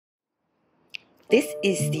This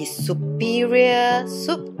is the superior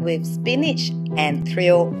soup with spinach and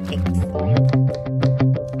trio eggs.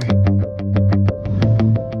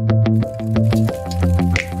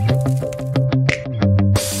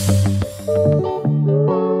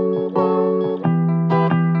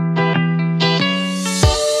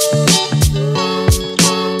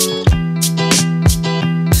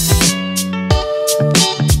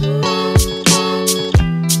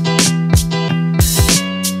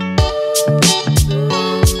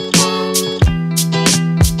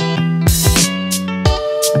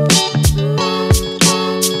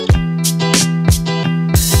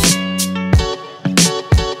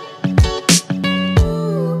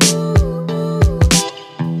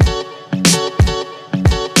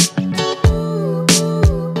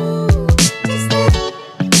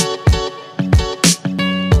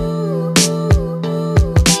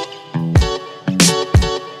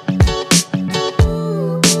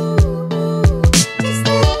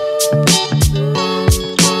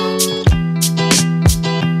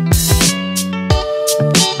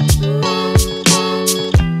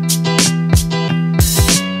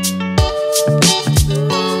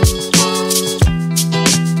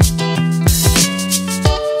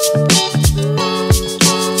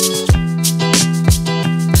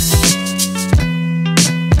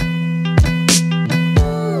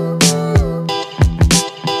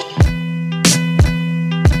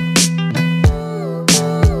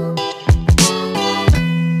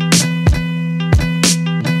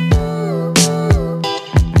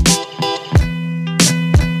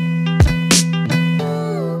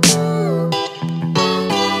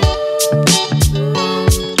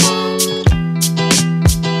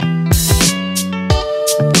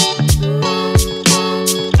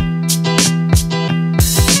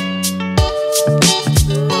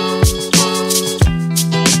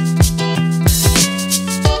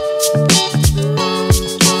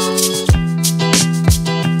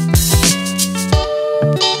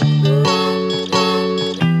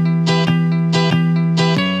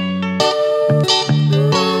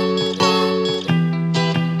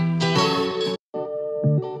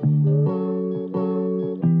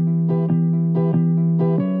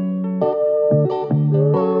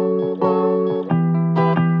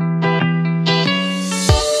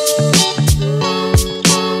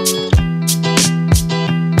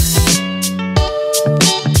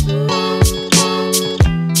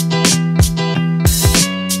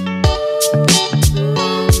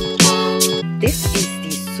 This is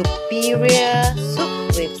the superior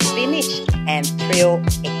soup with spinach and trio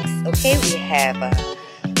eggs. Okay, we have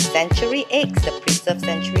century eggs, the preserved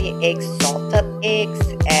century eggs, salted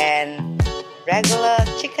eggs, and regular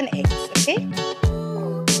chicken eggs. Okay,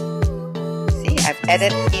 see, I've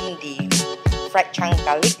added in the fried chunk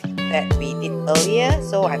garlic that we did earlier,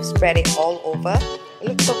 so I've spread it all over. It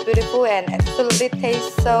looks so beautiful and absolutely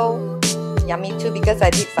tastes so yummy too, because I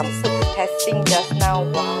did some food testing just now.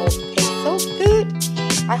 Wow, it tastes so good.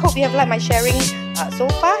 I hope you have liked my sharing so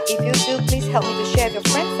far. If you do, please help me to share with your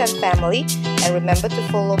friends and family, and remember to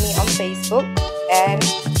follow me on Facebook and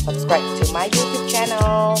subscribe to my YouTube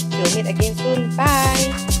channel. We'll meet again soon.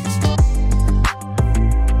 Bye.